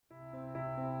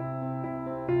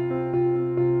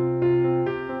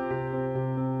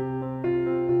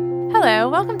Hello,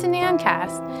 welcome to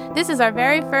NANcast. This is our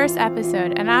very first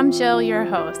episode, and I'm Jill, your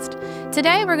host.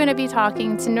 Today, we're going to be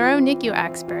talking to neuro-NICU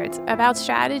experts about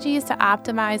strategies to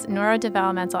optimize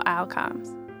neurodevelopmental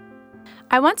outcomes.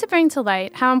 I want to bring to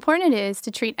light how important it is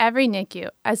to treat every NICU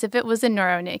as if it was a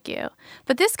neuro-NICU,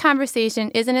 but this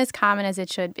conversation isn't as common as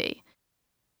it should be.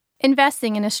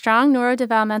 Investing in a strong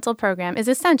neurodevelopmental program is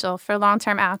essential for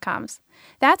long-term outcomes.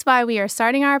 That's why we are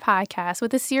starting our podcast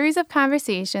with a series of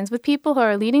conversations with people who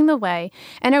are leading the way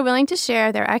and are willing to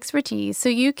share their expertise so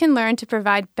you can learn to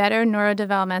provide better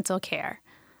neurodevelopmental care.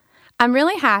 I'm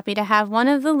really happy to have one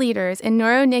of the leaders in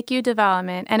neuro-NICU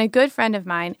development and a good friend of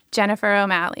mine, Jennifer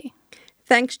O'Malley.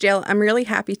 Thanks, Jill. I'm really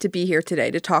happy to be here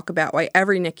today to talk about why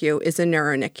every NICU is a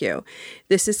neuro-NICU.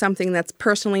 This is something that's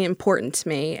personally important to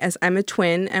me as I'm a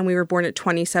twin and we were born at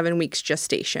 27 weeks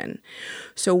gestation.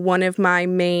 So one of my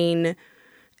main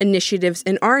initiatives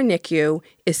in our NICU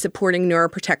is supporting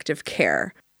neuroprotective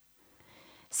care.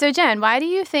 So Jen, why do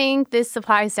you think this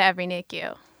applies to every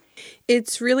NICU?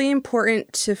 It's really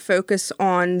important to focus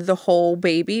on the whole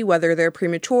baby, whether they're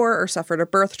premature or suffered a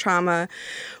birth trauma.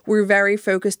 We're very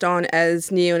focused on, as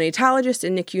neonatologists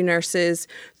and NICU nurses,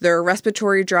 their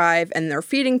respiratory drive and their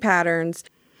feeding patterns,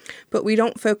 but we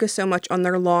don't focus so much on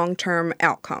their long-term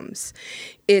outcomes.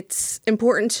 It's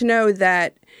important to know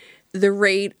that the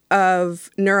rate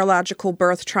of neurological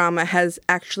birth trauma has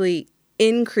actually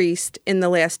increased in the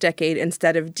last decade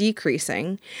instead of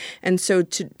decreasing. And so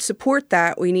to support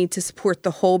that, we need to support the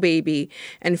whole baby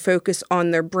and focus on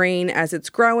their brain as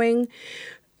it's growing.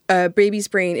 A baby's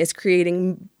brain is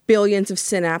creating billions of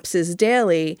synapses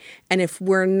daily, and if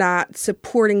we're not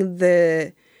supporting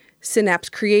the synapse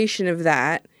creation of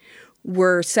that,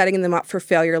 we're setting them up for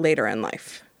failure later in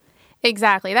life.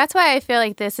 Exactly. That's why I feel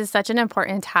like this is such an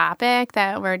important topic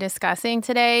that we're discussing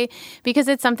today, because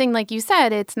it's something, like you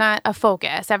said, it's not a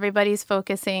focus. Everybody's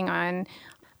focusing on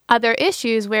other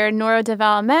issues where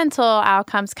neurodevelopmental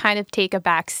outcomes kind of take a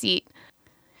back seat.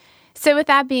 So with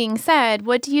that being said,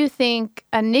 what do you think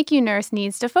a NICU nurse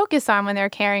needs to focus on when they're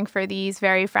caring for these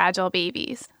very fragile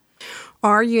babies?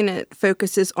 Our unit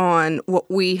focuses on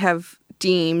what we have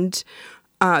deemed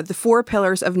the 4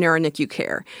 pillars of neuro-NICU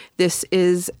care. This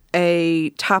is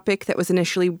a topic that was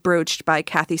initially broached by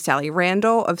Kathy Sally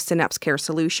Randall of Synapse Care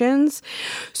Solutions.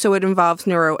 So it involves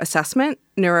neuroassessment,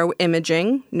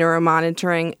 neuroimaging,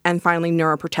 neuromonitoring, and finally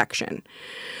neuroprotection.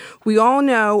 We all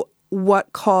know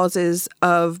what causes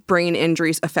of brain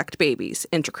injuries affect babies: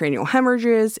 intracranial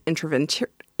hemorrhages,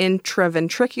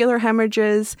 intraventricular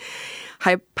hemorrhages,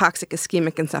 hypoxic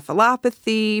ischemic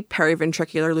encephalopathy,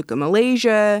 periventricular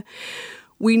leukomalacia.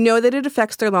 We know that it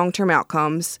affects their long-term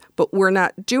outcomes, but we're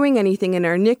not doing anything in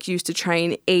our NICUs to try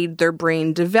and aid their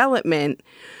brain development.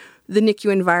 The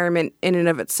NICU environment in and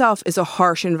of itself is a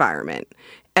harsh environment.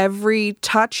 Every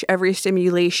touch, every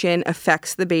stimulation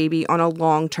affects the baby on a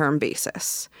long-term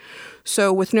basis.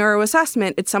 So with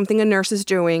neuroassessment, it's something a nurse is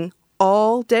doing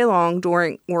all day long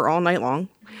all night long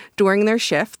during their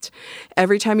shift.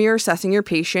 Every time you're assessing your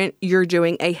patient, you're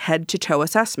doing a head-to-toe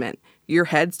assessment. Your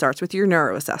head starts with your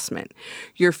neuroassessment.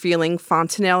 You're feeling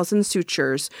fontanelles and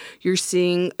sutures. You're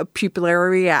seeing a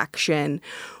pupillary reaction.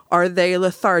 Are they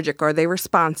lethargic? Are they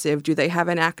responsive? Do they have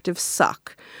an active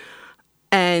suck?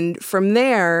 And from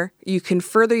there, you can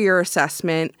further your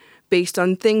assessment based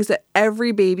on things that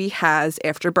every baby has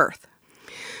after birth.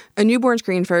 A newborn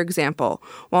screen, for example,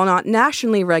 while not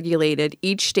nationally regulated,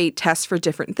 each state tests for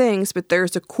different things, but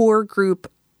there's a core group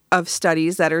of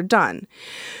studies that are done.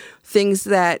 Things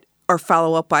that are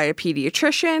follow-up by a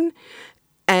pediatrician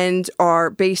and are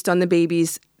based on the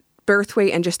baby's birth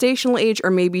weight and gestational age,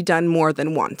 or may be done more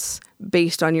than once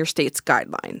based on your state's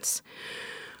guidelines.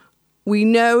 We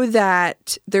know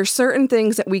that there's certain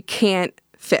things that we can't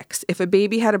fix. If a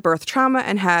baby had a birth trauma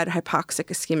and had hypoxic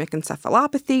ischemic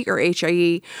encephalopathy or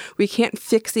HIE, we can't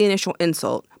fix the initial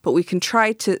insult, but we can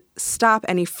try to stop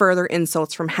any further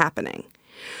insults from happening.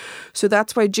 So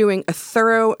that's why doing a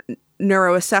thorough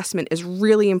neuroassessment is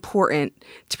really important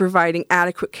to providing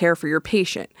adequate care for your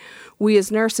patient. We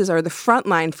as nurses are the front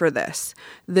line for this.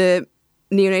 The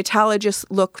neonatologists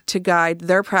look to guide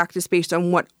their practice based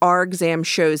on what our exam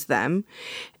shows them.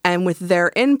 And with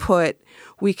their input,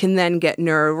 we can then get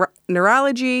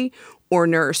neurology or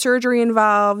neurosurgery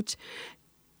involved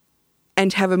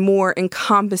and have a more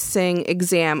encompassing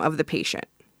exam of the patient.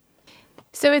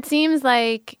 So it seems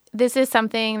like this is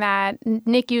something that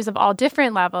NICUs of all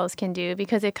different levels can do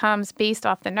because it comes based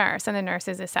off the nurse and the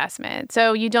nurse's assessment.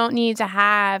 So you don't need to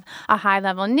have a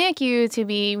high-level NICU to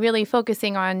be really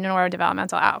focusing on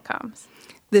neurodevelopmental outcomes.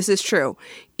 This is true.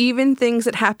 Even things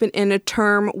that happen in a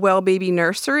term well baby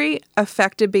nursery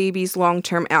affect a baby's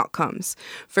long-term outcomes.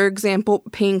 For example,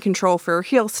 pain control for a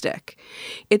heel stick.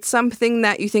 It's something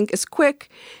that you think is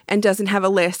quick and doesn't have a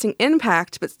lasting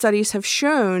impact, but studies have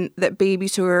shown that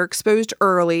babies who are exposed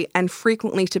early and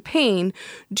frequently to pain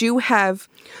do have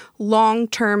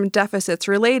long-term deficits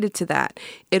related to that.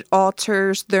 It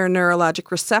alters their neurologic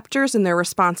receptors and their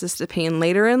responses to pain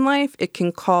later in life. It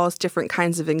can cause different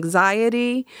kinds of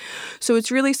anxiety. So it's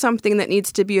really something that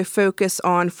needs to be a focus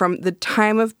on from the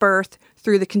time of birth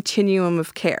through the continuum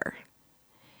of care.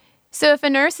 So if a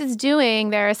nurse is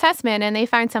doing their assessment and they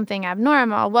find something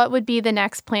abnormal, what would be the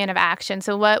next plan of action?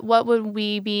 So what would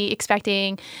we be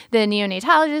expecting the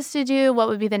neonatologist to do? What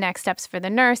would be the next steps for the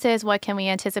nurses? What can we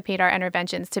anticipate our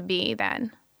interventions to be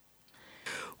then?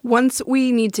 Once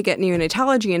we need to get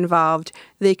neonatology involved,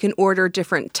 they can order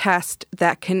different tests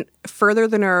that can further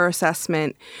the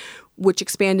neuroassessment, which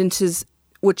expands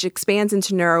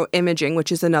into neuroimaging,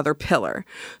 which is another pillar.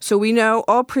 So we know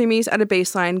all preemies at a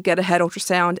baseline get a head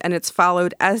ultrasound, and it's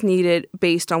followed as needed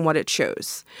based on what it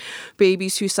shows.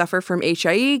 Babies who suffer from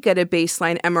HIE get a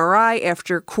baseline MRI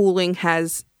after cooling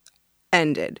has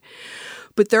ended.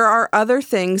 But there are other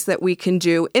things that we can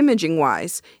do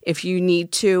imaging-wise. If you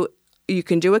need to, you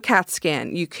can do a CAT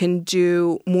scan. You can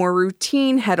do more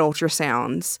routine head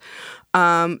ultrasounds.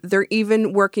 They're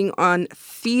even working on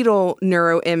fetal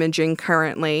neuroimaging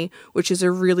currently, which is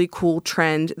a really cool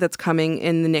trend that's coming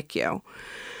in the NICU.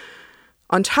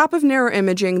 On top of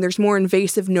neuroimaging, there's more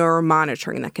invasive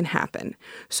neuromonitoring that can happen.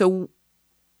 So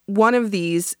one of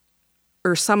these,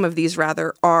 or some of these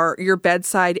rather, are your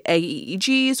bedside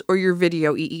AEEGs or your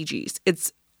video EEGs.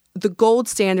 It's the gold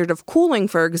standard of cooling,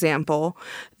 for example,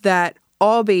 that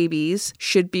all babies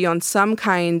should be on some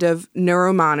kind of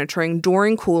neuromonitoring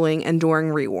during cooling and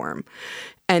during rewarm.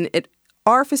 And at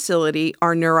our facility,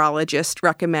 our neurologist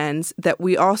recommends that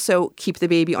we also keep the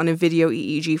baby on a video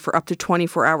EEG for up to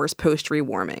 24 hours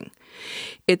post-rewarming.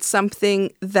 It's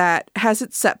something that has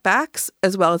its setbacks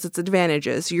as well as its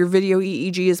advantages. Your video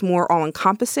EEG is more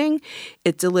all-encompassing.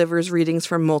 It delivers readings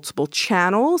from multiple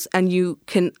channels, and you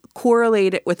can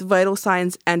correlate it with vital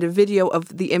signs and a video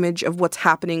of the image of what's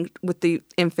happening with the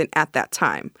infant at that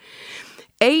time.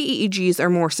 AEEGs are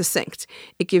more succinct.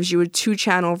 It gives you a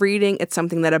 2-channel reading. It's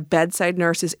something that a bedside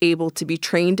nurse is able to be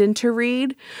trained in to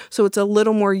read, so it's a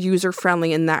little more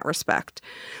user-friendly in that respect.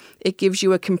 It gives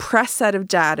you a compressed set of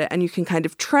data, and you can kind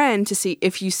of trend to see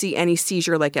if you see any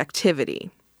seizure-like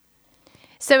activity.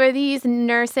 So are these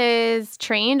nurses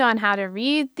trained on how to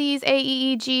read these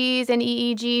AEEGs and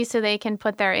EEGs so they can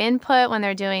put their input when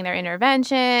they're doing their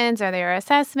interventions or their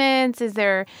assessments? Is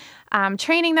there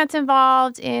training that's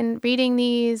involved in reading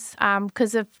these?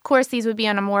 Because, of course, these would be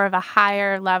on a more of a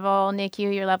higher level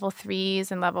NICU, your level 3s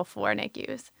and level 4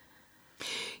 NICUs.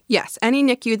 Yes, any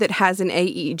NICU that has an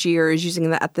AEEG or is using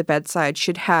that at the bedside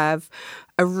should have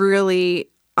a really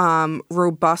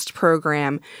robust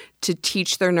program to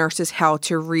teach their nurses how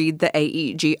to read the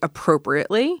AEEG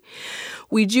appropriately.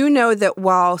 We do know that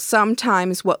while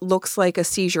sometimes what looks like a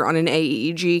seizure on an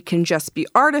AEEG can just be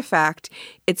artifact,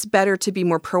 it's better to be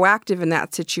more proactive in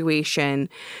that situation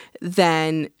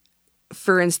than,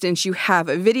 for instance, you have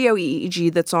a video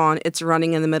EEG that's on, it's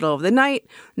running in the middle of the night,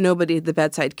 nobody at the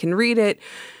bedside can read it.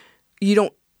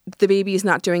 The baby is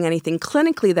not doing anything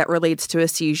clinically that relates to a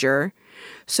seizure.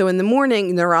 So in the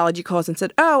morning, neurology calls and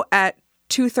said, at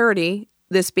 2:30,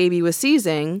 this baby was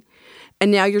seizing,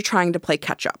 and now you're trying to play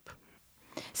catch up.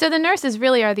 So the nurses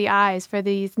really are the eyes for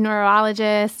these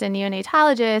neurologists and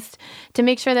neonatologists to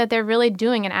make sure that they're really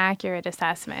doing an accurate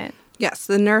assessment. Yes,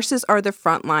 the nurses are the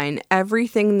front line.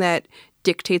 Everything that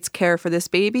dictates care for this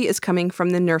baby is coming from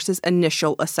the nurse's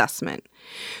initial assessment.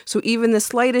 So even the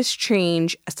slightest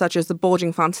change, such as the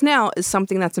bulging fontanelle, is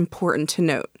something that's important to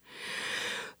note.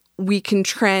 We can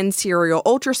trend serial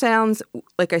ultrasounds.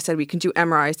 Like I said, we can do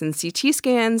MRIs and CT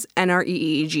scans and our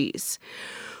EEGs.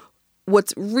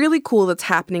 What's really cool that's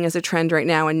happening as a trend right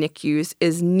now in NICUs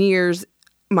is NIRS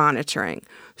monitoring.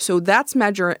 So that's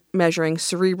measuring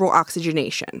cerebral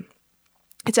oxygenation.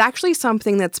 It's actually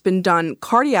something that's been done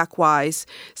cardiac-wise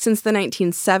since the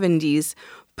 1970s,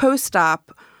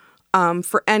 post-op,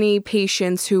 for any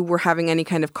patients who were having any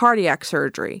kind of cardiac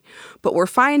surgery. But we're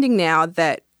finding now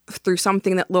that through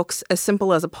something that looks as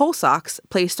simple as a pulse ox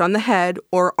placed on the head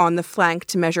or on the flank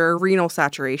to measure renal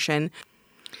saturation,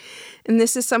 and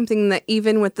this is something that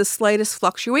even with the slightest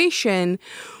fluctuation,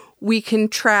 we can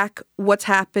track what's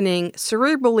happening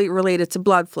cerebrally related to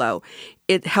blood flow.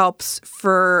 It helps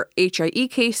for HIE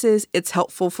cases. It's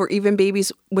helpful for even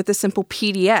babies with a simple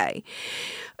PDA.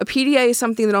 A PDA is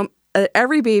something that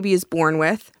every baby is born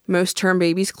with. Most term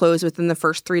babies close within the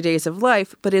first 3 days of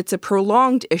life, but it's a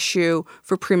prolonged issue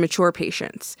for premature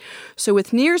patients. So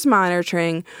with NIRS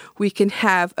monitoring, we can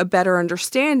have a better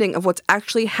understanding of what's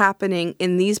actually happening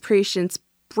in these patients'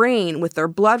 brain with their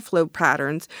blood flow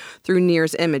patterns through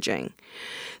NIRS imaging.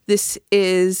 This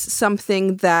is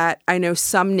something that I know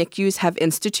some NICUs have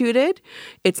instituted.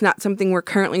 It's not something we're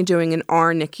currently doing in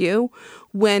our NICU.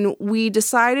 When we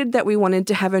decided that we wanted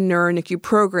to have a neuro-NICU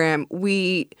program,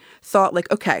 we thought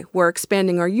okay, we're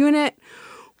expanding our unit.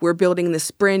 We're building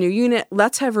this brand new unit.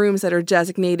 Let's have rooms that are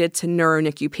designated to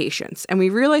neuro-NICU patients. And we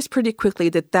realized pretty quickly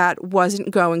that that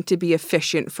wasn't going to be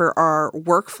efficient for our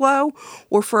workflow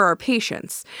or for our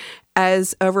patients.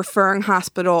 As a referring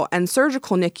hospital and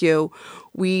surgical NICU,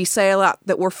 we say a lot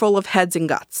that we're full of heads and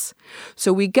guts.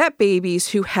 So we get babies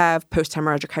who have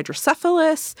post-hemorrhagic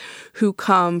hydrocephalus, who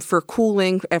come for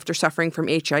cooling after suffering from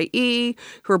HIE,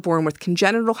 who are born with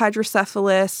congenital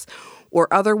hydrocephalus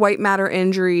or other white matter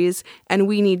injuries, and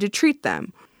we need to treat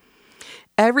them.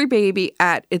 Every baby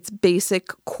at its basic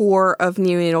core of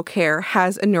neonatal care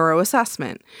has a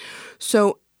neuroassessment.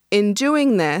 So in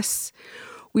doing this,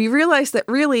 we realized that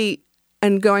really,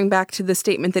 and going back to the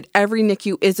statement that every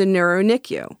NICU is a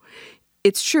neuro-NICU,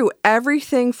 it's true.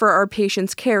 Everything for our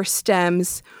patients' care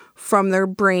stems from their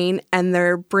brain and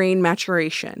their brain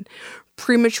maturation.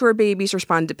 Premature babies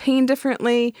respond to pain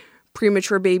differently.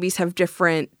 Premature babies have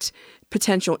different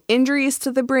potential injuries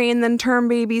to the brain than term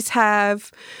babies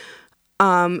have.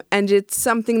 And it's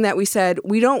something that we said,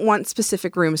 we don't want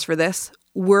specific rooms for this.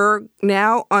 We're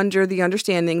now under the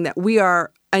understanding that we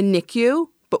are a NICU,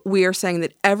 but we are saying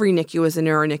that every NICU is a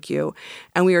neuro-NICU,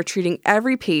 and we are treating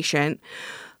every patient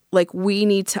like we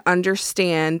need to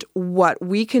understand what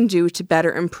we can do to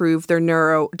better improve their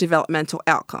neurodevelopmental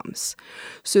outcomes.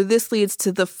 So this leads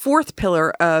to the fourth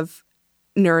pillar of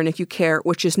neuro-NICU care,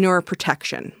 which is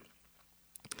neuroprotection.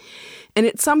 And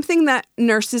it's something that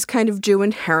nurses kind of do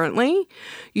inherently.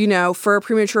 For a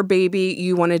premature baby,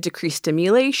 you want to decrease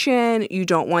stimulation. You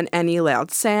don't want any loud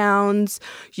sounds.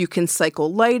 You can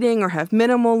cycle lighting or have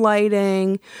minimal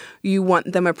lighting. You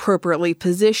want them appropriately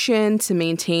positioned to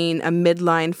maintain a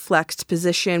midline flexed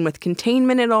position with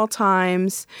containment at all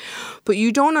times. But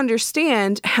you don't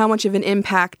understand how much of an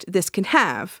impact this can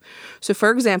have. So, for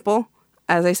example,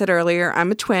 as I said earlier,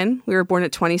 I'm a twin. We were born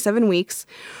at 27 weeks.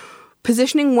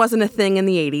 Positioning wasn't a thing in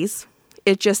the 80s.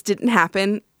 It just didn't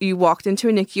happen. You walked into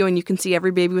a NICU and you can see every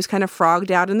baby was kind of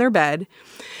frogged out in their bed.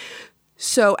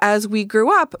 So as we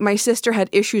grew up, my sister had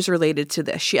issues related to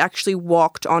this. She actually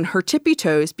walked on her tippy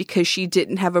toes because she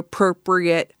didn't have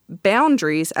appropriate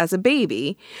boundaries as a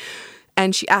baby.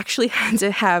 And she actually had to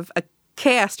have a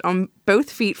cast on both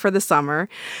feet for the summer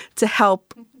to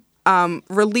help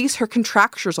release her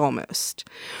contractures almost.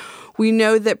 We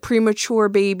know that premature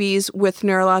babies with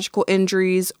neurological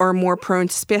injuries are more prone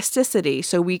to spasticity,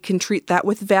 so we can treat that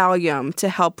with Valium to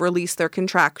help release their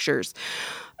contractures,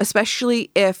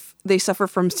 especially if they suffer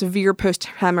from severe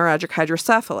post-hemorrhagic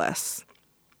hydrocephalus.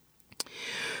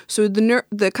 So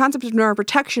the concept of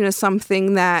neuroprotection is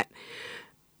something that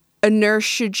a nurse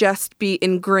should just be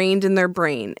ingrained in their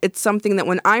brain. It's something that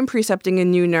when I'm precepting a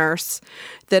new nurse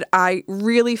that I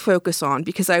really focus on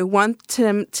because I want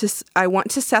to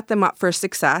set them up for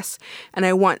success, and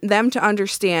I want them to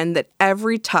understand that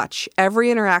every touch, every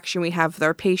interaction we have with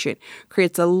our patient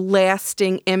creates a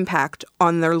lasting impact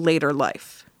on their later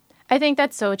life. I think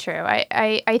that's so true.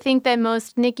 I think that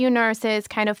most NICU nurses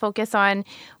kind of focus on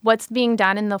what's being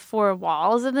done in the four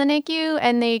walls of the NICU,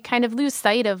 and they kind of lose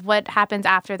sight of what happens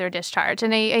after their discharge.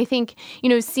 And I think,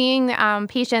 seeing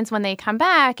patients when they come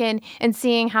back and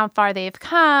seeing how far they've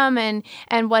come and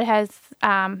what has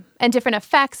and different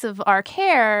effects of our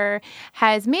care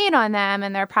has made on them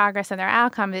and their progress and their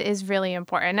outcome is really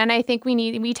important. And I think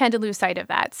we tend to lose sight of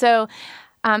that. So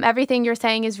everything you're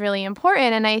saying is really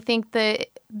important. And I think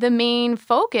the main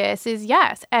focus is,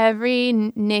 yes, every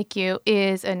NICU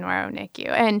is a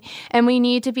neuro-NICU. And we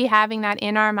need to be having that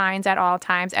in our minds at all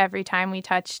times, every time we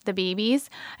touch the babies.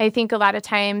 I think a lot of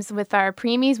times with our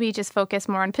preemies, we just focus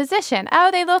more on position. Oh,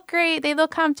 they look great. They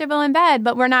look comfortable in bed.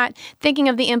 But we're not thinking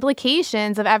of the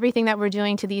implications of everything that we're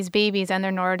doing to these babies and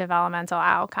their neurodevelopmental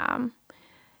outcome.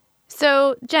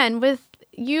 So, Jen, with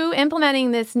you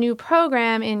implementing this new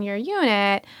program in your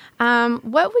unit,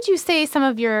 what would you say some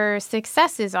of your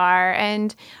successes are?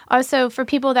 And also for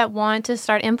people that want to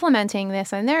start implementing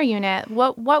this in their unit,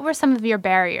 what were some of your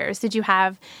barriers? Did you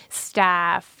have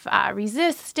staff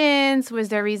resistance? Was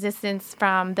there resistance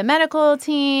from the medical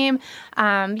team?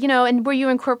 And were you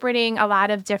incorporating a lot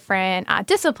of different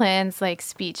disciplines like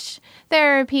speech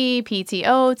therapy, PT,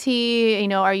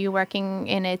 OT? Are you working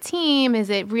in a team? Is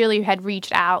it really had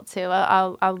reached out to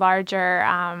a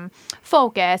larger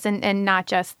focus and not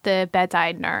just the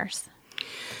bedside nurse?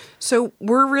 So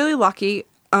we're really lucky.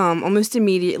 Almost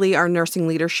immediately, our nursing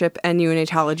leadership and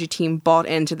neonatology team bought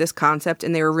into this concept,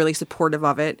 and they were really supportive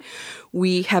of it.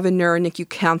 We have a NeuroNICU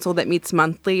council that meets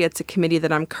monthly. It's a committee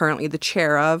that I'm currently the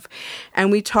chair of,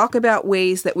 and we talk about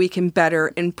ways that we can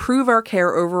better improve our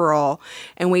care overall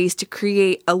and ways to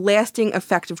create a lasting,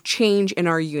 effective change in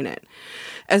our unit.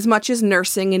 As much as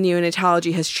nursing and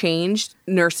neonatology has changed,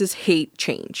 nurses hate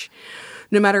change.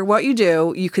 No matter what you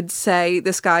do, you could say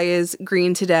the sky is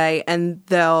green today, and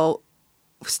they'll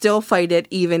still fight it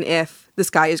even if the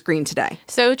sky is green today.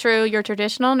 So true. Your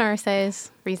traditional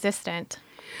nurses resistant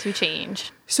to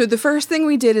change. So the first thing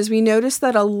we did is we noticed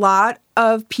that a lot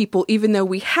of people, even though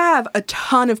we have a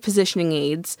ton of positioning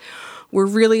aids, we're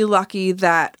really lucky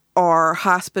that our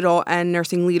hospital and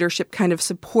nursing leadership kind of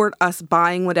support us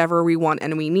buying whatever we want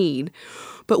and we need.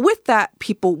 But with that,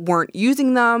 people weren't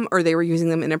using them or they were using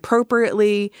them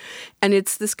inappropriately. And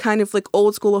it's this kind of like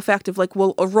old school effect of like,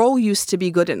 well, a roll used to be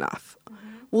good enough.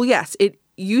 Well, yes, it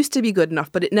used to be good enough,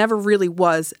 but it never really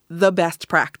was the best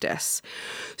practice.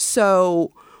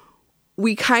 So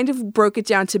we kind of broke it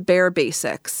down to bare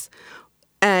basics.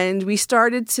 And we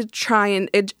started to try and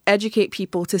educate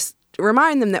people to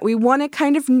remind them that we want to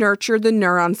kind of nurture the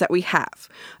neurons that we have.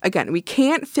 Again, we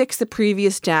can't fix the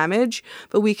previous damage,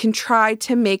 but we can try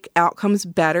to make outcomes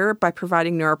better by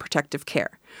providing neuroprotective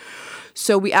care.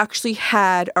 So we actually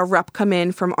had a rep come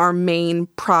in from our main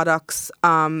products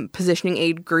positioning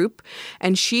aid group,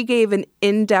 and she gave an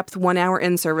in-depth 1-hour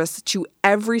in-service to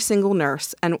every single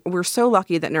nurse. And we're so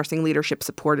lucky that nursing leadership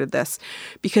supported this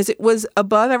because it was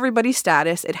above everybody's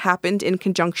status. It happened in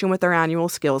conjunction with our annual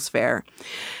skills fair.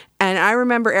 And I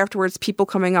remember afterwards people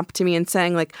coming up to me and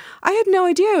saying, like, I had no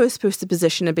idea I was supposed to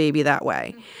position a baby that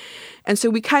way. And so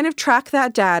we kind of track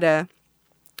that data.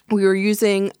 We were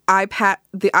using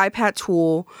the iPad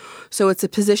tool, so it's a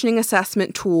positioning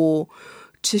assessment tool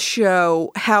to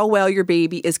show how well your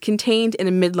baby is contained in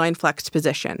a midline flexed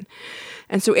position.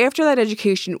 And so after that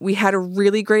education, we had a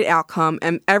really great outcome,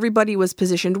 and everybody was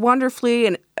positioned wonderfully,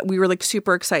 and we were like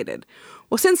super excited.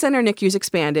 Well, since then, our NICU's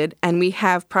expanded, and we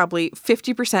have probably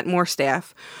 50% more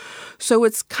staff. So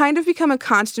it's kind of become a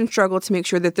constant struggle to make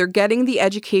sure that they're getting the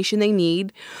education they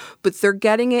need, but they're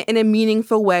getting it in a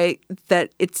meaningful way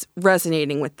that it's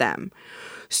resonating with them.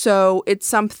 So it's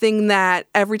something that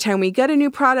every time we get a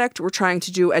new product, we're trying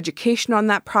to do education on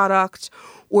that product.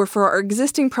 Or for our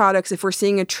existing products, if we're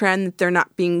seeing a trend that they're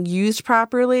not being used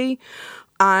properly,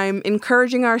 I'm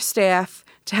encouraging our staff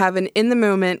to have an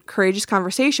in-the-moment, courageous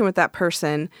conversation with that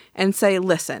person and say,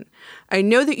 listen, I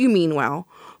know that you mean well,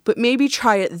 but maybe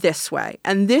try it this way.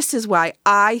 And this is why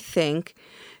I think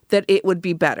that it would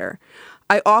be better.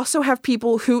 I also have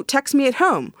people who text me at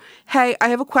home. Hey, I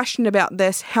have a question about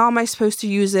this. How am I supposed to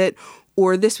use it?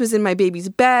 Or this was in my baby's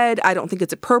bed. I don't think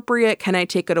it's appropriate. Can I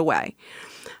take it away?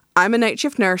 I'm a night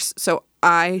shift nurse, so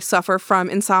I suffer from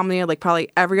insomnia like probably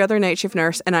every other night shift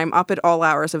nurse, and I'm up at all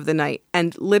hours of the night.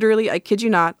 And literally, I kid you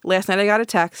not, last night I got a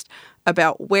text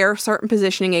about where certain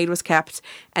positioning aid was kept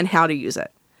and how to use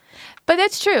it. But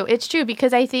that's true. It's true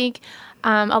because I think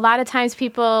a lot of times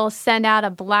people send out a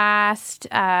blast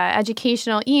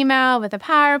educational email with a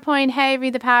PowerPoint. Hey,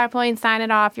 read the PowerPoint, sign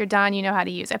it off, you're done, you know how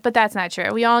to use it. But that's not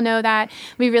true. We all know that.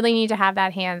 We really need to have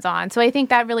that hands-on. So I think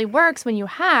that really works when you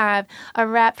have a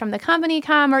rep from the company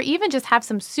come or even just have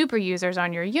some super users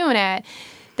on your unit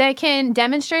that can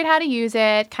demonstrate how to use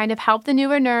it, kind of help the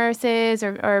newer nurses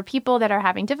or people that are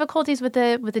having difficulties with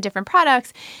the different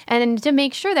products, and to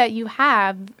make sure that you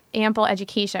have ample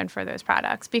education for those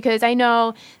products. Because I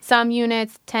know some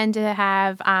units tend to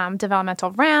have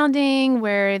developmental rounding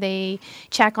where they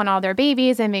check on all their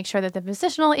babies and make sure that the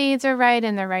positional aids are right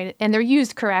and they're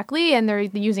used correctly and they're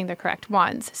using the correct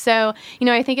ones. So,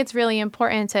 I think it's really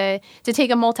important to take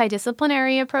a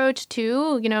multidisciplinary approach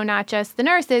to, not just the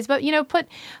nurses, but,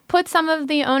 put some of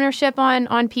the ownership on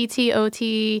PT,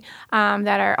 OT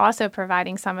that are also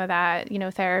providing some of that,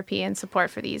 therapy and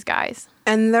support for these guys.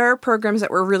 And there are programs that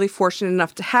we're really fortunate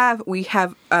enough to have. We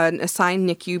have an assigned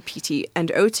NICU PT and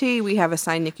OT. We have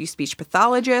assigned NICU speech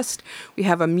pathologist. We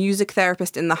have a music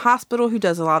therapist in the hospital who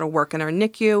does a lot of work in our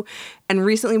NICU. And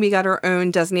recently we got our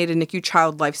own designated NICU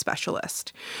child life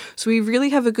specialist. So we really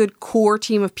have a good core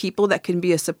team of people that can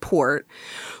be a support.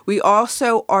 We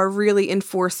also are really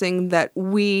enforcing that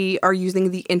we are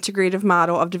using the integrative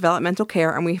model of developmental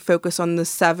care, and we focus on the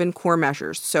 7 core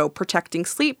measures. So protecting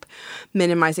sleep,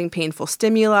 minimizing painful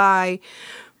stimuli,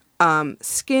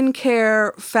 skin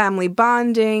care, family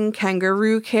bonding,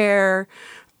 kangaroo care.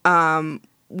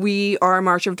 We are a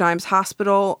March of Dimes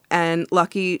hospital, and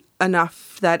lucky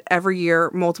enough that every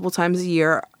year, multiple times a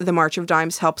year, the March of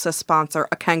Dimes helps us sponsor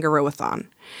a kangaroo-a-thon.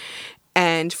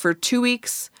 And for 2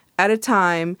 weeks at a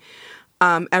time,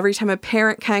 every time a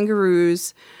parent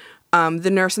kangaroos,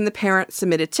 the nurse and the parent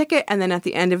submit a ticket, and then at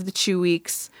the end of the 2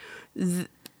 weeks,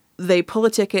 they pull a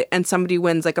ticket and somebody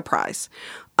wins like a prize.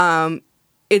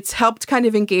 It's helped kind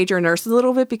of engage our nurses a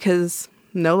little bit because,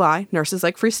 no lie, nurses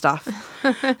like free stuff.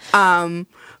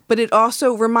 But it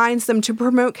also reminds them to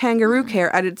promote kangaroo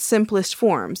care at its simplest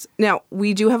forms. Now,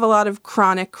 we do have a lot of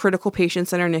chronic critical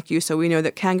patients in our NICU, so we know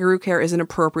that kangaroo care isn't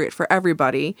appropriate for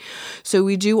everybody. So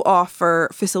we do offer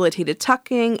facilitated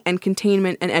tucking and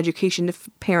containment and education to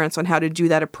parents on how to do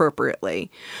that appropriately.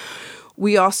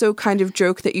 We also kind of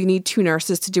joke that you need 2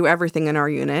 nurses to do everything in our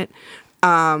unit.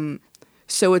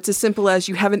 So it's as simple as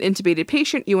you have an intubated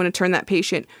patient, you want to turn that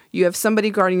patient, you have somebody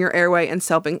guarding your airway and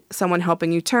someone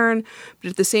helping you turn,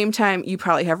 but at the same time, you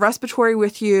probably have respiratory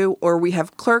with you, or we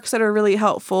have clerks that are really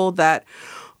helpful that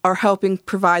are helping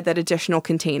provide that additional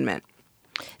containment.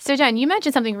 So, Jen, you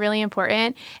mentioned something really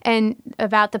important and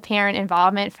about the parent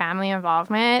involvement, family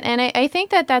involvement. And I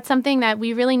think that that's something that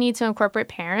we really need to incorporate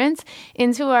parents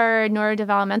into our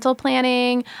neurodevelopmental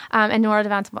planning and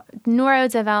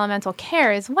neurodevelopmental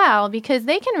care as well, because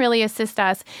they can really assist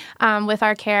us with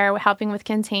our care, helping with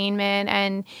containment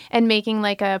and making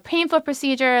like a painful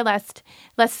procedure less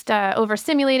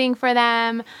overstimulating for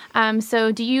them.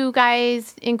 So do you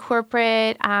guys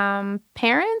incorporate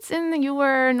parents in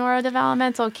your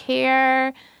neurodevelopmental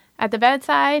care at the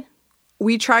bedside?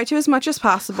 We try to as much as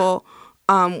possible.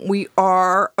 We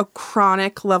are a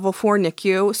chronic level 4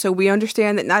 NICU, so we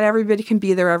understand that not everybody can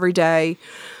be there every day.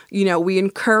 You know, we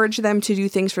encourage them to do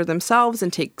things for themselves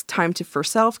and take time for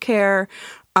self-care.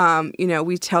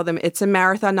 We tell them it's a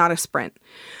marathon, not a sprint.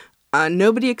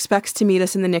 Nobody expects to meet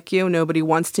us in the NICU. Nobody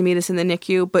wants to meet us in the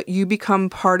NICU, but you become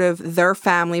part of their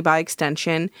family by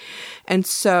extension. And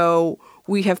so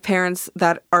we have parents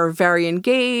that are very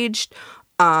engaged.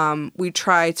 We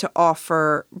try to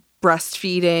offer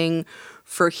breastfeeding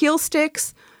for heel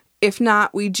sticks. If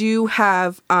not, we do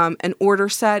have an order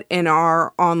set in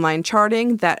our online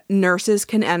charting that nurses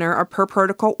can enter a per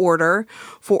protocol order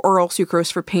for oral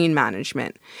sucrose for pain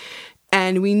management.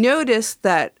 And we noticed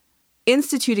that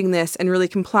instituting this and really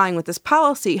complying with this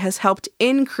policy has helped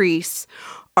increase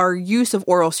our use of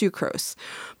oral sucrose.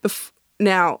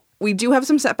 Now, we do have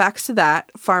some setbacks to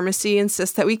that. Pharmacy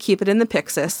insists that we keep it in the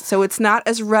Pyxis, so it's not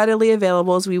as readily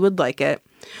available as we would like it.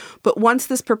 But once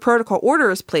this per protocol order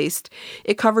is placed,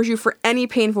 it covers you for any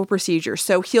painful procedure.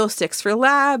 So heel sticks for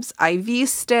labs, IV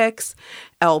sticks,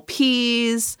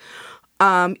 LPs,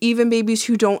 even babies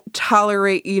who don't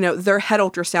tolerate, their head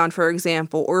ultrasound, for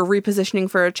example, or repositioning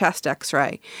for a chest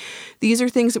x-ray. These are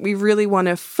things that we really want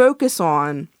to focus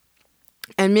on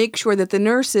and make sure that the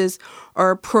nurses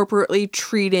are appropriately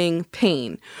treating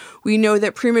pain. We know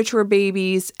that premature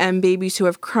babies and babies who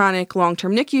have chronic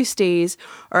long-term NICU stays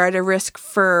are at a risk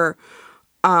for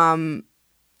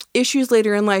issues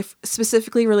later in life,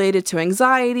 specifically related to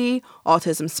anxiety,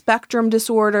 autism spectrum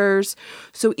disorders.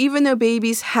 So even though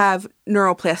babies have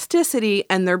neuroplasticity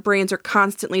and their brains are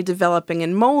constantly developing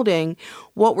and molding,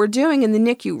 what we're doing in the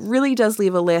NICU really does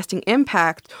leave a lasting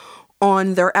impact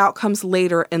on their outcomes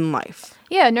later in life.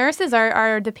 Yeah, nurses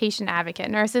are the patient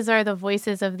advocate. Nurses are the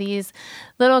voices of these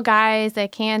little guys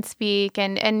that can't speak.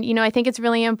 And I think it's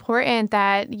really important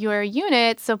that your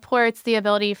unit supports the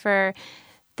ability for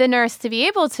the nurse to be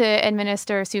able to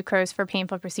administer sucrose for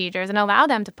painful procedures and allow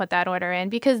them to put that order in,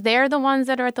 because they're the ones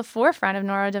that are at the forefront of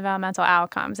neurodevelopmental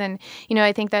outcomes. And,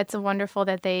 I think that's wonderful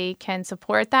that they can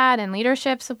support that and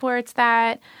leadership supports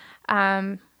that.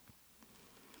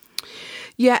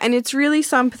 Yeah, and it's really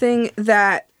something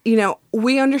that,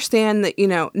 we understand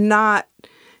that, not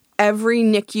every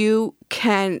NICU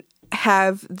can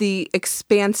have the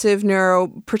expansive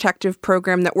neuroprotective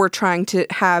program that we're trying to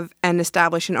have and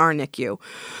establish in our NICU.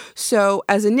 So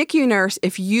as a NICU nurse,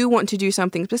 if you want to do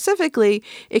something specifically,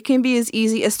 it can be as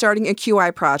easy as starting a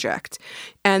QI project.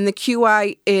 And the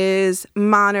QI is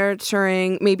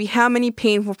monitoring maybe how many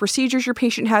painful procedures your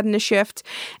patient had in a shift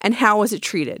and how was it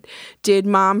treated. Did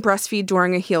mom breastfeed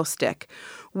during a heel stick?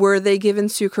 Were they given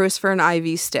sucrose for an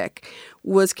IV stick?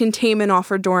 Was containment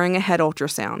offered during a head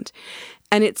ultrasound?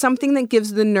 And it's something that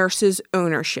gives the nurses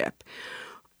ownership.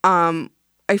 I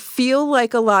feel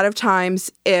like a lot of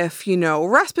times if,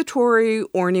 respiratory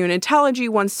or neonatology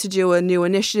wants to do a new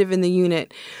initiative in the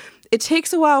unit, it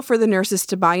takes a while for the nurses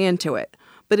to buy into it.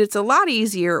 But it's a lot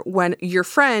easier when your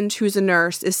friend who's a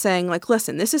nurse is saying, like,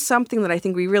 listen, this is something that I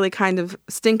think we really kind of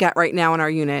stink at right now in our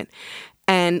unit.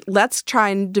 And let's try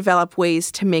and develop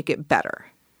ways to make it better.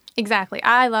 Exactly.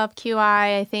 I love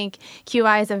QI. I think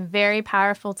QI is a very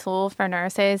powerful tool for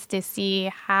nurses to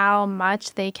see how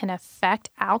much they can affect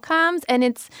outcomes. And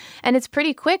it's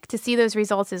pretty quick to see those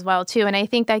results as well, too. And I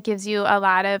think that gives you a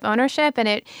lot of ownership, and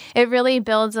it really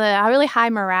builds a really high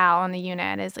morale on the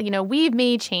unit. Is, we've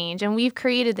made change and we've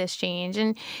created this change.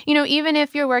 And, even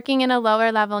if you're working in a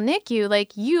lower level NICU,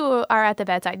 like, you are at the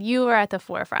bedside, you are at the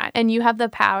forefront, and you have the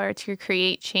power to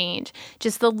create change.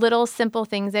 Just the little simple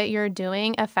things that you're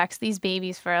doing affects these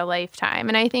babies for a lifetime.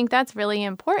 And I think that's really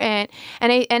important.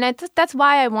 And that's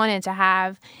why I wanted to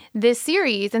have this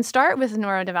series and start with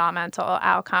neurodevelopmental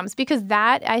outcomes, because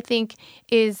that, I think,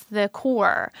 is the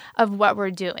core of what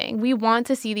we're doing. We want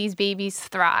to see these babies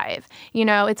thrive.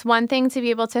 It's one thing to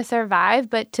be able to survive,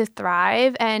 but to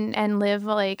thrive and live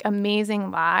like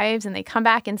amazing lives, and they come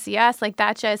back and see us, like,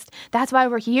 that's why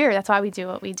we're here. That's why we do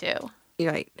what we do.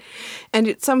 Right. And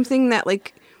it's something that,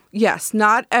 like, yes,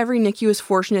 not every NICU is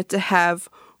fortunate to have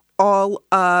all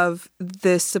of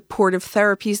the supportive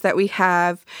therapies that we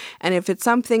have. And if it's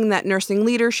something that nursing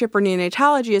leadership or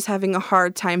neonatology is having a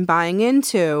hard time buying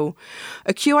into,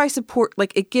 a QI support,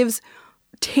 like, it gives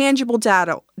tangible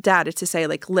data to say,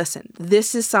 like, listen,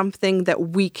 this is something that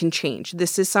we can change.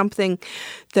 This is something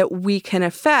that we can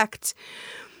affect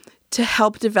to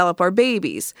help develop our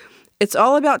babies. It's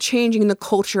all about changing the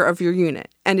culture of your unit.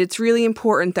 And it's really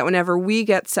important that whenever we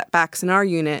get setbacks in our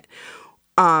unit,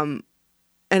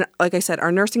 and like I said,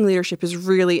 our nursing leadership is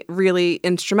really, really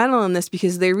instrumental in this,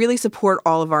 because they really support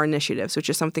all of our initiatives, which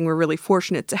is something we're really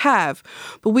fortunate to have.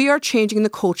 But we are changing the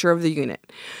culture of the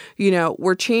unit.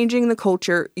 We're changing the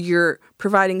culture. You're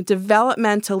providing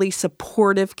developmentally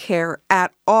supportive care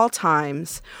at all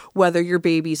times, whether your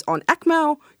baby's on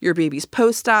ECMO, your baby's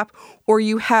post-op, or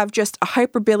you have just a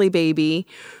hyperbilly baby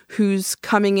who's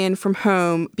coming in from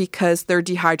home because they're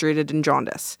dehydrated and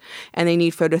jaundice and they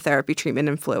need phototherapy treatment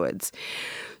and fluids.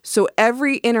 So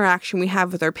every interaction we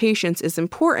have with our patients is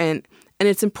important, and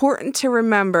it's important to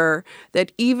remember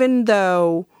that even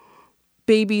though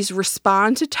babies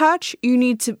respond to touch, you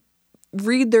need to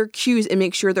read their cues and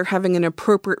make sure they're having an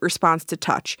appropriate response to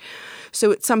touch. So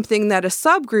it's something that a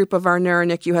subgroup of our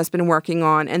NeuroNICU has been working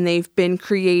on, and they've been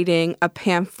creating a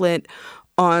pamphlet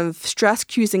on stress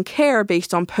cues and care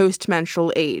based on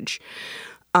post-menstrual age.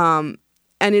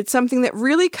 And it's something that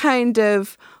really kind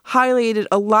of highlighted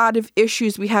a lot of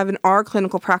issues we have in our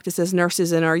clinical practice as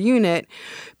nurses in our unit,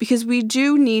 because we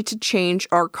do need to change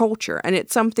our culture. And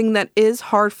it's something that is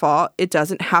hard fought. It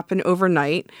doesn't happen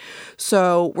overnight.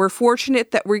 So we're fortunate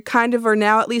that we kind of are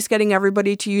now at least getting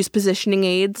everybody to use positioning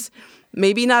aids.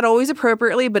 Maybe not always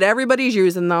appropriately, but everybody's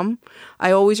using them.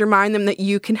 I always remind them that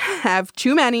you can have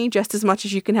too many just as much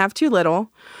as you can have too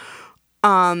little.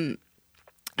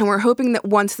 And we're hoping that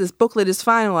once this booklet is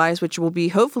finalized, which will be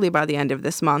hopefully by the end of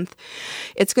this month,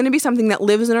 it's going to be something that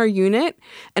lives in our unit,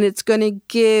 and it's going to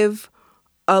give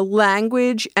a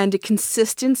language and a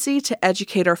consistency to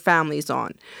educate our families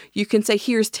on. You can say,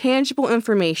 here's tangible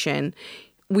information.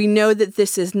 We know that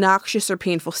this is noxious or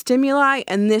painful stimuli,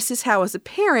 and this is how, as a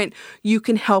parent, you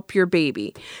can help your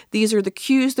baby. These are the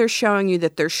cues they're showing you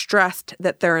that they're stressed,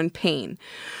 that they're in pain.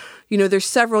 There's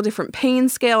several different pain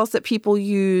scales that people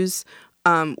use.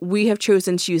 We have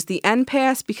chosen to use the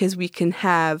NPAS because we can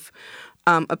have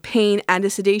a pain and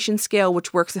a sedation scale,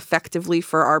 which works effectively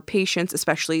for our patients,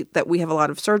 especially that we have a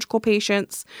lot of surgical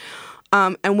patients.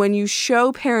 And when you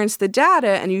show parents the data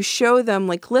and you show them,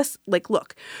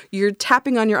 look, you're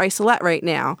tapping on your isolette right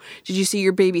now. Did you see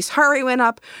your baby's heart rate went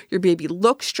up? Your baby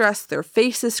looks stressed. Their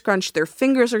face is scrunched. Their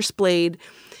fingers are splayed.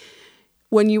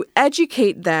 when you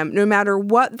educate them, no matter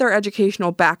what their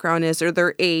educational background is or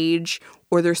their age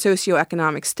or their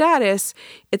socioeconomic status,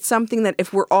 it's something that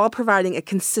if we're all providing a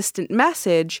consistent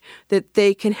message, that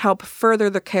they can help further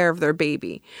the care of their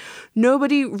baby.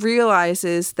 Nobody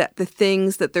realizes that the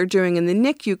things that they're doing in the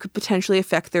NICU could potentially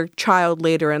affect their child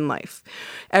later in life.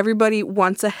 Everybody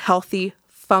wants a healthy,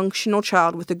 functional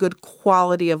child with a good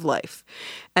quality of life.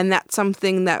 And that's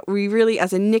something that we really,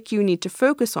 as a NICU, need to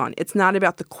focus on. It's not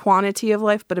about the quantity of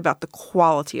life, but about the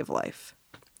quality of life.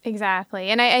 Exactly.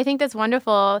 And I think that's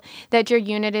wonderful that your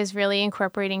unit is really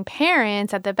incorporating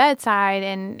parents at the bedside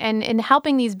and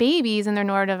helping these babies in their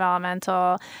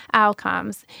neurodevelopmental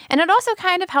outcomes. And it also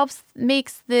kind of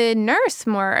makes the nurse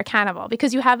more accountable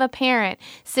because you have a parent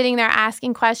sitting there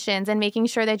asking questions and making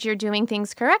sure that you're doing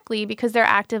things correctly because they're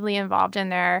actively involved in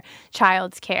their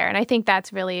child's care. And I think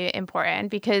that's really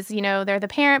important because, they're the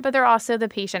parent, but they're also the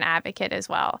patient advocate as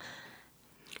well.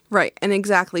 Right. And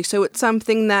exactly. So it's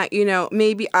something that,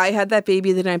 maybe I had that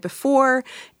baby the night before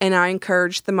and I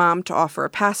encouraged the mom to offer a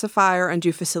pacifier and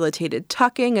do facilitated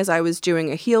tucking as I was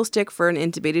doing a heel stick for an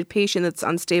intubated patient that's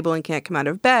unstable and can't come out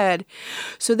of bed.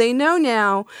 So they know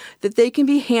now that they can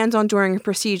be hands-on during a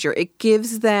procedure. It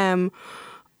gives them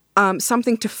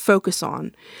something to focus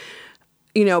on.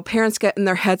 Parents get in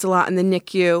their heads a lot in the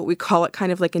NICU. We call it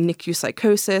kind of like a NICU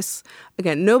psychosis.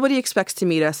 Again, nobody expects to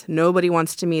meet us. Nobody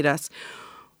wants to meet us.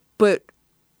 But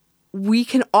we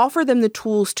can offer them the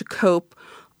tools to cope.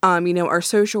 Our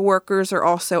social workers are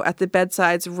also at the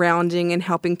bedsides rounding and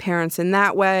helping parents in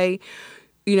that way.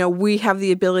 We have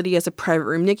the ability as a private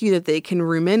room NICU that they can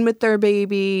room in with their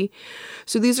baby.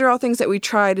 So these are all things that we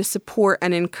try to support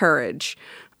and encourage.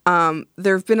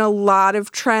 There have been a lot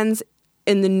of trends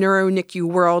in the neuro NICU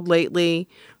world lately,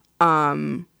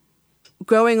 going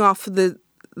off the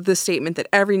statement that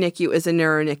every NICU is a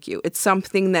neuro NICU. It's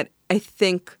something that I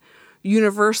think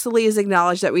universally is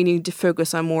acknowledged that we need to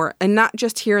focus on more, and not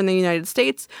just here in the United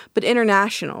States, but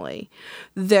internationally.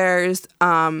 There's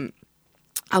a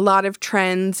lot of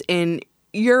trends in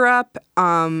Europe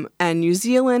and New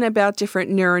Zealand about different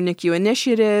neuro-NICU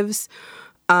initiatives.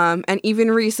 And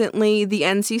even recently, the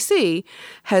NCC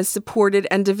has supported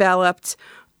and developed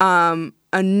it's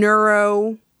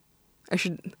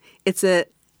a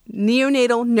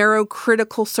neonatal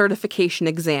neurocritical certification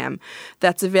exam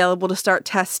that's available to start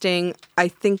testing, I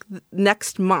think,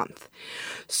 next month.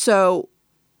 So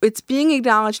it's being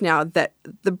acknowledged now that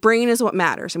the brain is what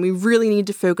matters, and we really need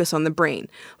to focus on the brain.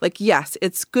 Yes,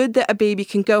 it's good that a baby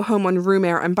can go home on room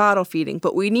air and bottle feeding,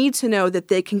 but we need to know that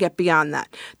they can get beyond that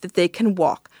they can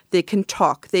walk, they can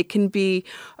talk, they can be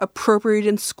appropriate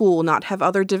in school, not have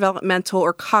other developmental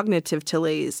or cognitive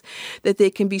delays, that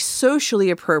they can be socially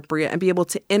appropriate and be able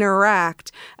to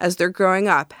interact as they're growing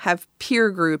up, have peer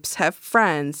groups, have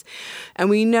friends. And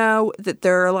we know that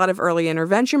there are a lot of early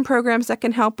intervention programs that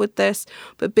can help with this,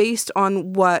 but based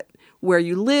on where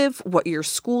you live, what your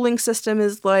schooling system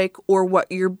is like, or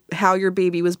how your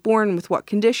baby was born with what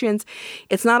conditions,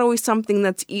 it's not always something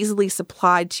that's easily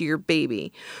supplied to your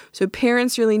baby. So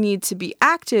parents really need to be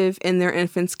active in their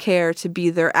infant's care to be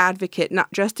their advocate, not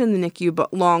just in the NICU,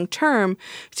 but long term,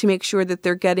 to make sure that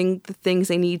they're getting the things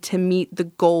they need to meet the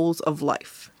goals of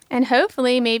life. And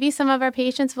hopefully, maybe some of our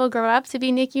patients will grow up to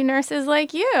be NICU nurses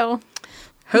like you.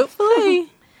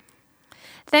 Hopefully.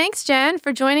 Thanks, Jen,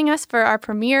 for joining us for our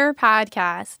premiere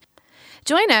podcast.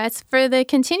 Join us for the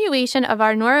continuation of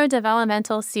our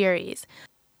neurodevelopmental series.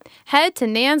 Head to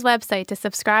NAN's website to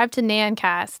subscribe to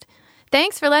NANcast.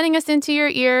 Thanks for letting us into your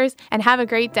ears, and have a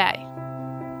great day.